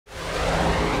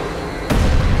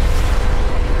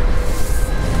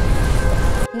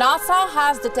NASA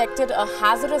has detected a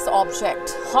hazardous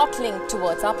object hurtling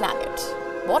towards our planet.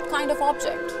 What kind of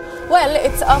object? Well,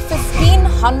 it's a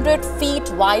 1,500 feet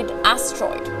wide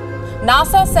asteroid.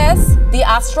 NASA says the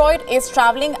asteroid is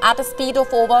traveling at a speed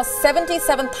of over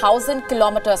 77,000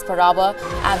 kilometers per hour,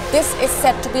 and this is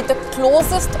said to be the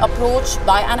closest approach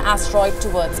by an asteroid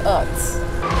towards Earth.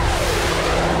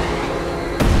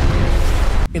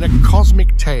 In a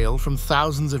cosmic tale from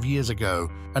thousands of years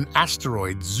ago, an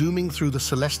asteroid zooming through the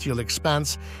celestial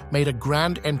expanse made a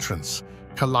grand entrance,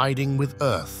 colliding with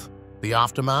Earth. The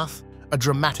aftermath? A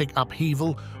dramatic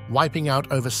upheaval, wiping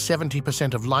out over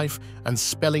 70% of life and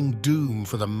spelling doom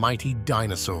for the mighty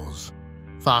dinosaurs.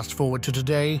 Fast forward to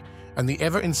today, and the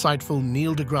ever-insightful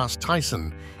Neil deGrasse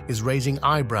Tyson is raising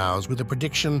eyebrows with a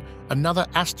prediction another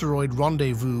asteroid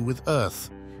rendezvous with Earth,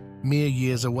 mere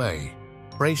years away.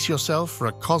 Brace yourself for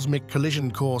a cosmic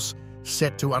collision course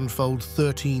set to unfold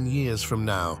 13 years from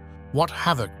now. What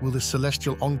havoc will this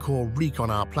celestial encore wreak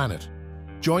on our planet?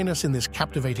 Join us in this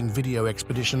captivating video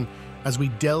expedition as we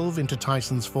delve into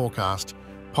Tyson's forecast,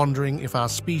 pondering if our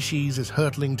species is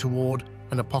hurtling toward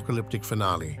an apocalyptic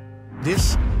finale.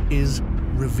 This is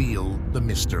Reveal the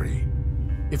Mystery.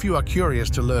 If you are curious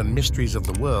to learn mysteries of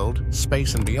the world,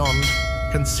 space and beyond,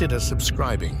 consider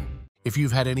subscribing. If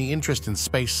you've had any interest in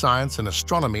space science and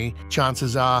astronomy,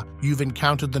 chances are you've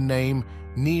encountered the name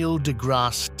Neil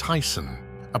deGrasse Tyson.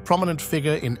 A prominent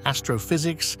figure in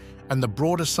astrophysics and the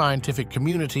broader scientific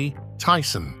community,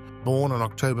 Tyson, born on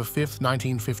October 5,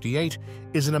 1958,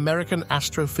 is an American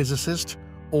astrophysicist,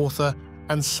 author,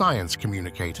 and science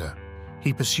communicator.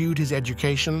 He pursued his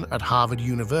education at Harvard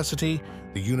University,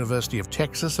 the University of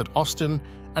Texas at Austin,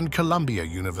 and Columbia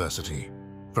University.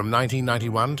 From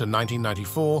 1991 to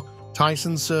 1994,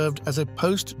 Tyson served as a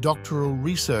postdoctoral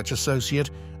research associate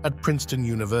at Princeton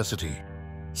University.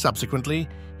 Subsequently,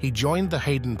 he joined the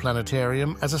Hayden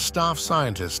Planetarium as a staff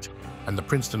scientist and the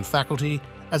Princeton faculty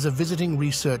as a visiting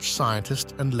research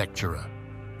scientist and lecturer.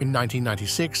 In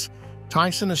 1996,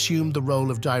 Tyson assumed the role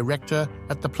of director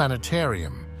at the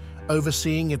planetarium,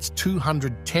 overseeing its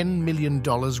 $210 million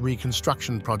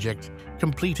reconstruction project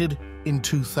completed in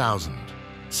 2000.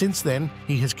 Since then,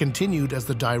 he has continued as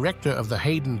the director of the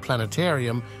Hayden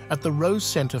Planetarium at the Rose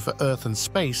Center for Earth and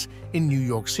Space in New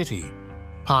York City,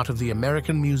 part of the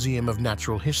American Museum of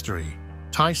Natural History.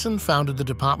 Tyson founded the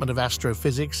Department of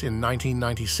Astrophysics in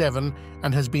 1997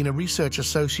 and has been a research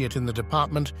associate in the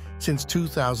department since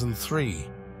 2003.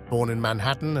 Born in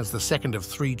Manhattan as the second of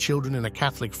 3 children in a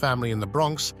Catholic family in the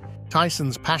Bronx,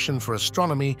 Tyson's passion for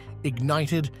astronomy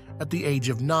ignited at the age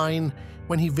of 9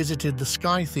 when he visited the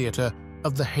Sky Theater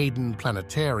of the Hayden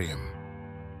Planetarium.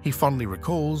 He fondly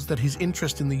recalls that his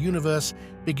interest in the universe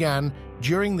began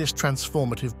during this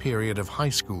transformative period of high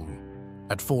school.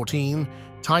 At 14,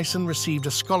 Tyson received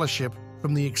a scholarship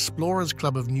from the Explorers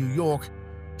Club of New York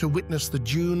to witness the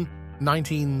June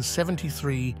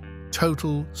 1973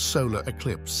 total solar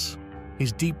eclipse.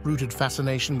 His deep-rooted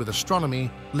fascination with astronomy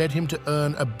led him to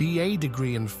earn a BA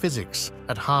degree in physics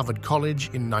at Harvard College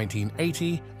in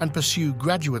 1980 and pursue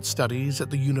graduate studies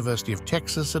at the University of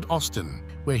Texas at Austin,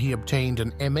 where he obtained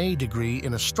an MA degree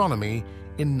in astronomy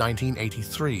in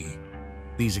 1983.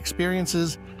 These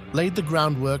experiences laid the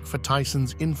groundwork for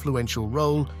Tyson's influential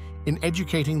role in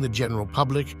educating the general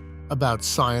public about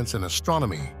science and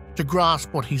astronomy. To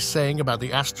grasp what he's saying about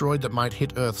the asteroid that might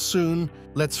hit Earth soon,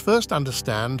 let's first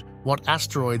understand what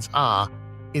asteroids are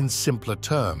in simpler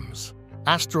terms.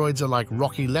 Asteroids are like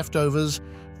rocky leftovers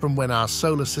from when our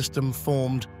solar system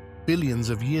formed billions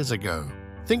of years ago.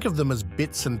 Think of them as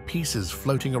bits and pieces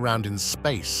floating around in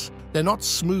space. They're not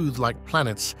smooth like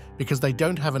planets because they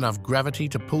don't have enough gravity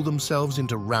to pull themselves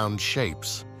into round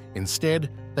shapes.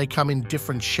 Instead, they come in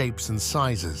different shapes and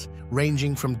sizes,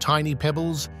 ranging from tiny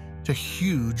pebbles to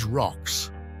huge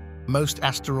rocks. Most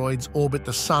asteroids orbit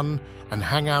the Sun and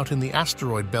hang out in the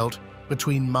asteroid belt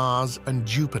between Mars and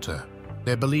Jupiter.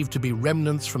 They're believed to be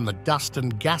remnants from the dust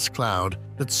and gas cloud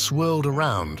that swirled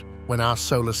around when our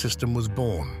solar system was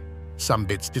born. Some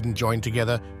bits didn't join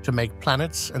together to make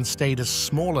planets and stayed as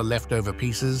smaller leftover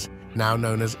pieces, now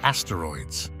known as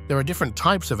asteroids. There are different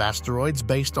types of asteroids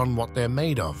based on what they're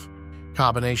made of.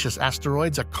 Carbonaceous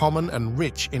asteroids are common and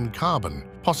rich in carbon,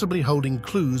 possibly holding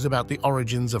clues about the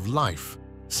origins of life.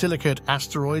 Silicate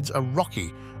asteroids are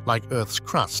rocky, like Earth's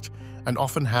crust, and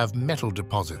often have metal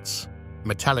deposits.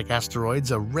 Metallic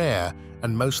asteroids are rare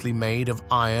and mostly made of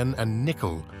iron and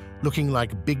nickel, looking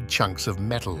like big chunks of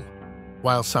metal.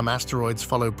 While some asteroids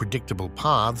follow predictable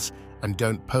paths and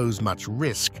don't pose much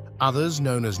risk, others,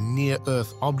 known as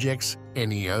near-Earth objects,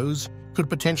 NEOs, could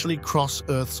potentially cross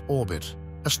Earth's orbit.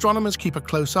 Astronomers keep a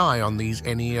close eye on these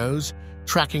NEOs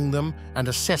tracking them and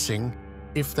assessing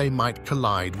if they might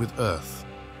collide with Earth.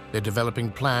 They're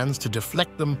developing plans to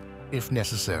deflect them if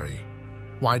necessary.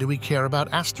 Why do we care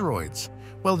about asteroids?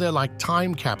 Well, they're like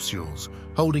time capsules,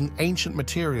 holding ancient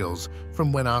materials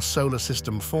from when our solar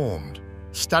system formed.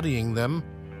 Studying them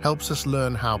helps us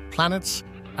learn how planets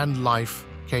and life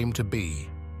came to be.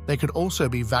 They could also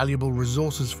be valuable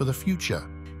resources for the future,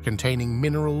 containing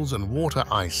minerals and water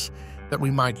ice that we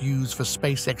might use for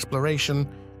space exploration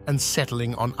and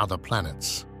settling on other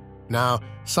planets. Now,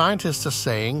 scientists are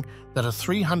saying that a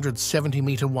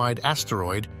 370-meter-wide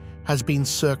asteroid has been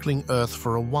circling Earth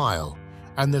for a while,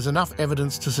 and there's enough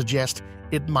evidence to suggest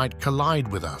it might collide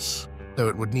with us. Though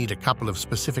it would need a couple of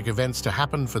specific events to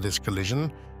happen for this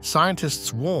collision,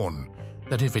 scientists warn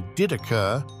that if it did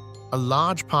occur, a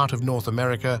large part of North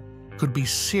America could be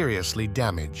seriously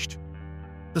damaged.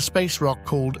 The space rock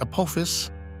called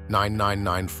Apophis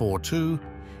 99942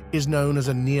 is known as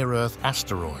a near-Earth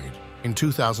asteroid. In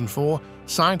 2004,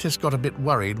 scientists got a bit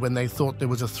worried when they thought there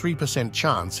was a 3%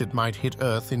 chance it might hit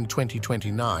Earth in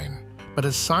 2029. But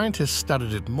as scientists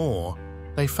studied it more,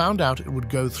 they found out it would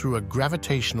go through a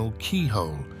gravitational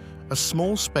keyhole, a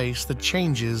small space that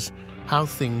changes how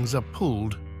things are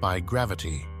pulled by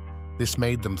gravity. This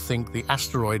made them think the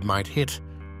asteroid might hit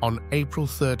on April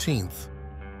 13th,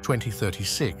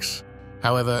 2036.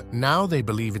 However, now they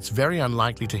believe it's very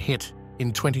unlikely to hit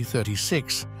in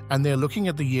 2036, and they're looking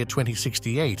at the year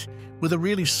 2068 with a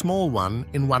really small one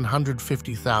in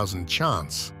 150,000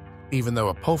 chance. Even though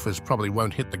Apophis probably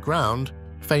won't hit the ground,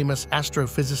 famous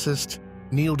astrophysicist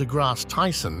Neil deGrasse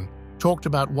Tyson talked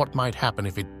about what might happen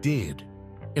if it did.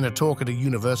 In a talk at a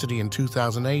university in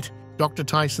 2008, Dr.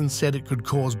 Tyson said it could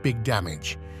cause big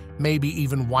damage, maybe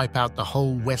even wipe out the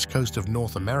whole west coast of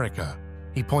North America.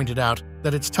 He pointed out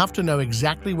that it's tough to know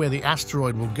exactly where the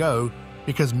asteroid will go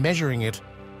because measuring it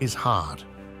is hard.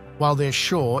 While they're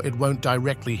sure it won't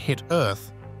directly hit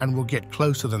Earth and will get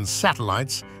closer than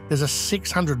satellites, there's a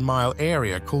 600-mile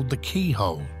area called the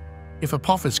keyhole. If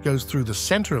Apophis goes through the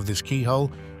center of this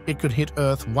keyhole, it could hit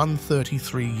Earth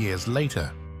 133 years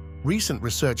later. Recent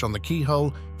research on the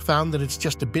keyhole found that it's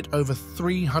just a bit over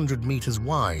 300 meters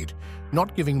wide,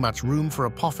 not giving much room for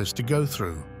Apophis to go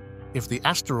through. If the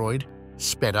asteroid,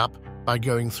 sped up by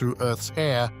going through Earth's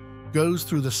air, goes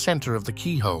through the center of the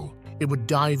keyhole, it would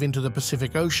dive into the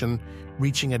Pacific Ocean,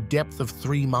 reaching a depth of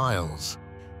 3 miles.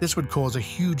 This would cause a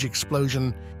huge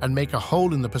explosion and make a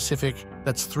hole in the Pacific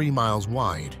that's 3 miles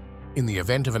wide. In the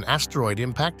event of an asteroid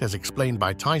impact, as explained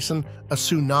by Tyson, a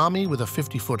tsunami with a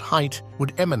 50-foot height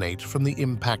would emanate from the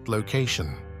impact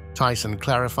location. Tyson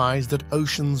clarifies that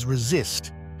oceans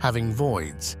resist having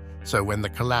voids, so when the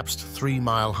collapsed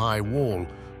 3-mile-high wall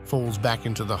falls back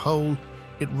into the hole,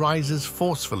 it rises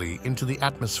forcefully into the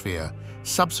atmosphere,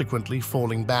 subsequently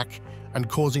falling back and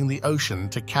causing the ocean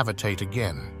to cavitate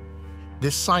again.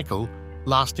 This cycle,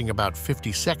 lasting about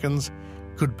 50 seconds,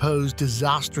 could pose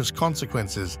disastrous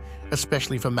consequences,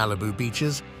 especially for Malibu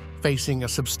beaches facing a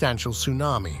substantial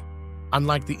tsunami.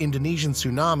 Unlike the Indonesian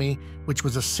tsunami, which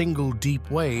was a single deep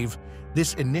wave,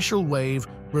 this initial wave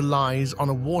relies on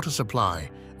a water supply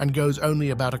and goes only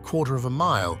about a quarter of a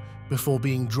mile before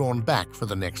being drawn back for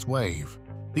the next wave.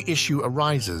 The issue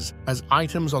arises as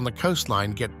items on the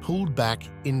coastline get pulled back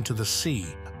into the sea,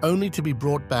 only to be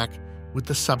brought back with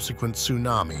the subsequent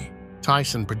tsunami.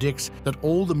 Tyson predicts that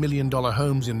all the million-dollar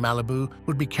homes in Malibu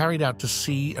would be carried out to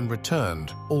sea and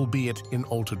returned, albeit in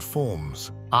altered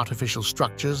forms. Artificial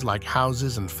structures like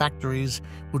houses and factories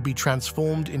would be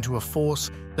transformed into a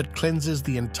force that cleanses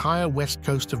the entire west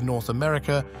coast of North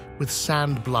America with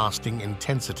sand-blasting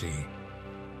intensity.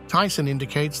 Tyson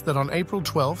indicates that on April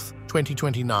 12,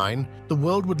 2029, the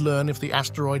world would learn if the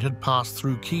asteroid had passed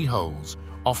through keyholes,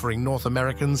 offering North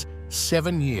Americans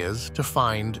 7 years to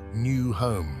find new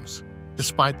homes.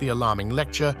 Despite the alarming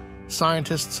lecture,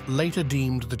 scientists later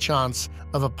deemed the chance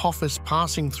of Apophis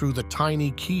passing through the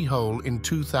tiny keyhole in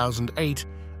 2008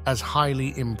 as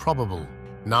highly improbable.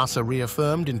 NASA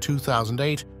reaffirmed in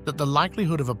 2008 that the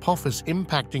likelihood of Apophis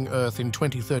impacting Earth in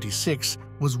 2036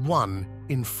 was 1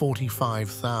 in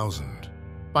 45,000.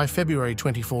 By February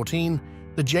 2014,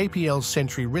 the JPL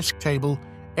Century Risk Table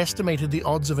estimated the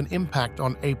odds of an impact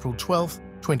on April 12,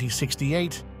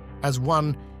 2068 as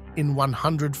 1 in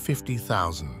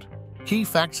 150,000. Key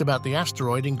facts about the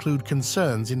asteroid include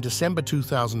concerns in December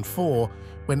 2004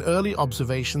 when early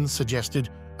observations suggested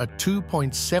a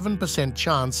 2.7%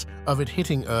 chance of it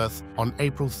hitting Earth on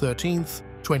April 13,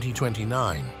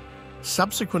 2029.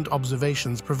 Subsequent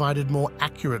observations provided more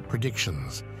accurate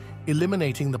predictions,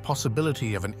 eliminating the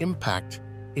possibility of an impact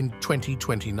in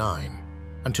 2029.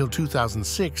 Until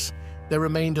 2006, there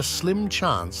remained a slim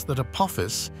chance that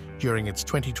Apophis, during its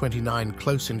 2029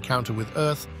 close encounter with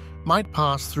Earth, might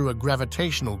pass through a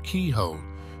gravitational keyhole,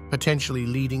 potentially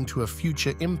leading to a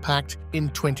future impact in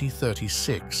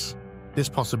 2036. This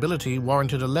possibility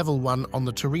warranted a level 1 on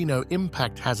the Torino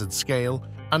impact hazard scale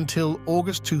until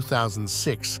August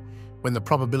 2006, when the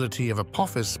probability of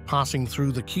Apophis passing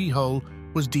through the keyhole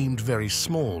was deemed very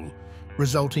small,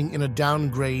 resulting in a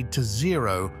downgrade to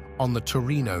 0 on the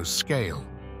Torino scale.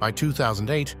 By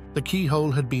 2008, the keyhole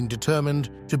had been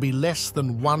determined to be less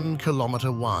than 1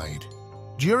 kilometer wide.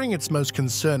 During its most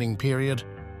concerning period,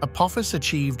 Apophis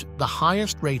achieved the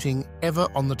highest rating ever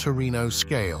on the Torino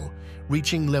scale,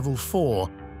 reaching level 4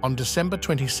 on December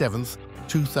 27,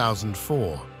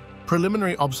 2004.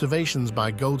 Preliminary observations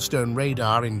by Goldstone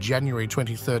radar in January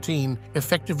 2013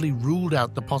 effectively ruled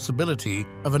out the possibility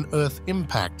of an Earth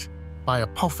impact by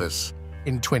Apophis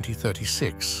in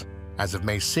 2036. As of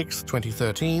May 6,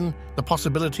 2013, the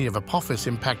possibility of Apophis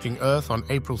impacting Earth on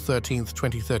April 13,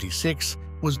 2036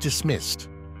 was dismissed.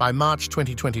 By March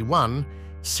 2021,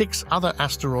 6 other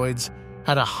asteroids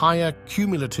had a higher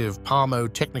cumulative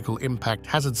Palmo technical impact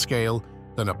hazard scale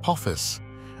than Apophis,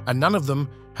 and none of them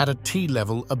had a T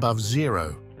level above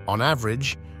 0. On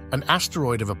average, an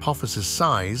asteroid of Apophis's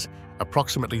size,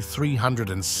 approximately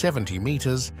 370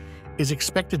 meters, is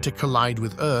expected to collide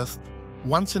with Earth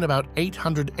once in about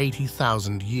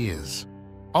 880,000 years.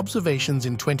 Observations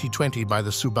in 2020 by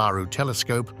the Subaru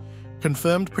telescope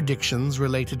confirmed predictions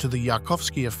related to the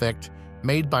Yarkovsky effect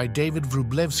made by David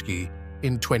Wróblewski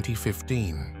in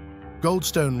 2015.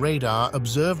 Goldstone radar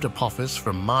observed Apophis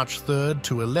from March 3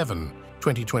 to 11,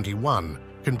 2021,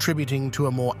 contributing to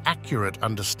a more accurate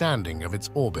understanding of its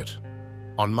orbit.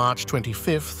 On March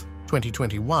 25,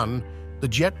 2021, the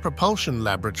Jet Propulsion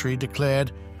Laboratory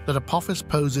declared that Apophis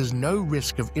poses no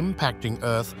risk of impacting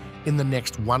Earth in the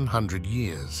next 100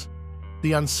 years.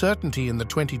 The uncertainty in the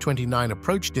 2029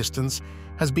 approach distance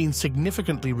has been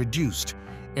significantly reduced,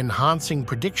 enhancing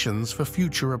predictions for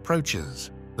future approaches.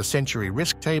 The Century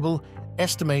Risk Table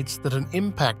estimates that an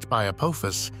impact by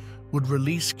Apophis would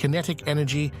release kinetic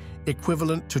energy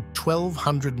equivalent to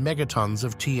 1,200 megatons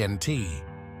of TNT.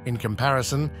 In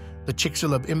comparison, the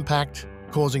Chicxulub impact,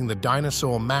 causing the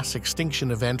dinosaur mass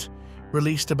extinction event,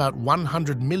 released about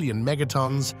 100 million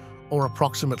megatons, or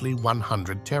approximately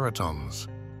 100 teratons.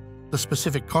 The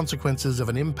specific consequences of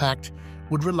an impact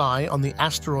would rely on the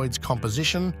asteroid's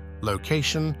composition,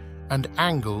 location, and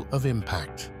angle of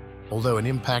impact. Although an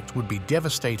impact would be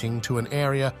devastating to an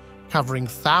area covering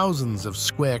thousands of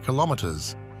square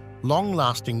kilometers,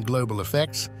 long-lasting global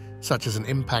effects, such as an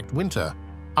impact winter,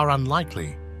 are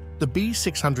unlikely. The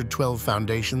B612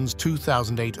 Foundation's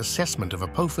 2008 assessment of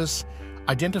Apophis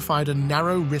identified a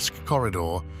narrow risk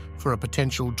corridor for a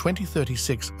potential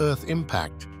 2036 Earth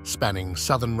impact spanning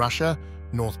southern Russia,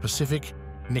 North Pacific,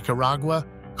 Nicaragua,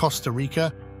 Costa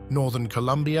Rica, northern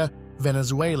Colombia,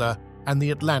 Venezuela, and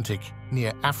the Atlantic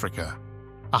near Africa.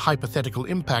 A hypothetical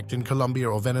impact in Colombia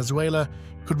or Venezuela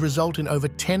could result in over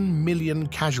 10 million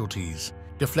casualties.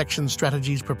 Deflection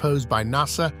strategies proposed by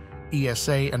NASA,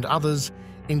 ESA, and others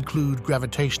include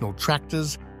gravitational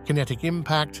tractors, kinetic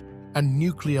impact, and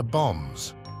nuclear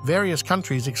bombs. Various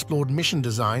countries explored mission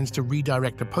designs to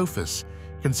redirect Apophis,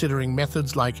 considering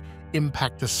methods like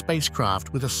impact a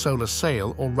spacecraft with a solar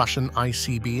sail or Russian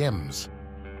ICBMs.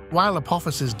 While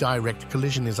Apophis's direct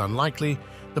collision is unlikely,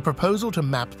 the proposal to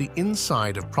map the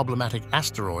inside of problematic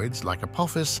asteroids like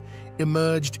Apophis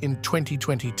emerged in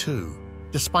 2022.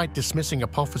 Despite dismissing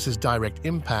Apophis's direct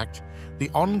impact, the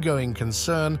ongoing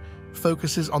concern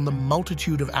focuses on the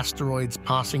multitude of asteroids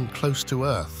passing close to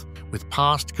Earth, with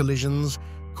past collisions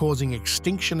causing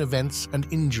extinction events and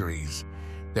injuries,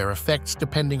 their effects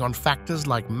depending on factors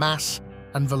like mass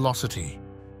and velocity.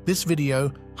 This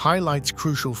video highlights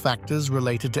crucial factors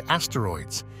related to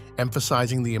asteroids,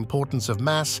 emphasizing the importance of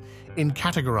mass in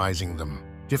categorizing them.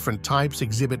 Different types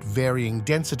exhibit varying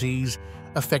densities,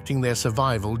 affecting their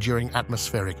survival during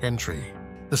atmospheric entry.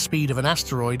 The speed of an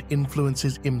asteroid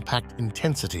influences impact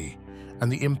intensity,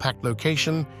 and the impact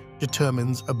location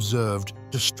determines observed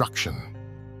destruction.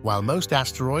 While most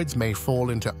asteroids may fall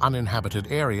into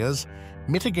uninhabited areas,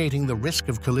 mitigating the risk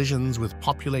of collisions with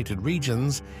populated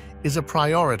regions is a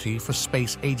priority for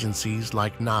space agencies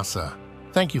like NASA.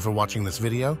 Thank you for watching this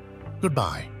video.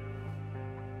 Goodbye.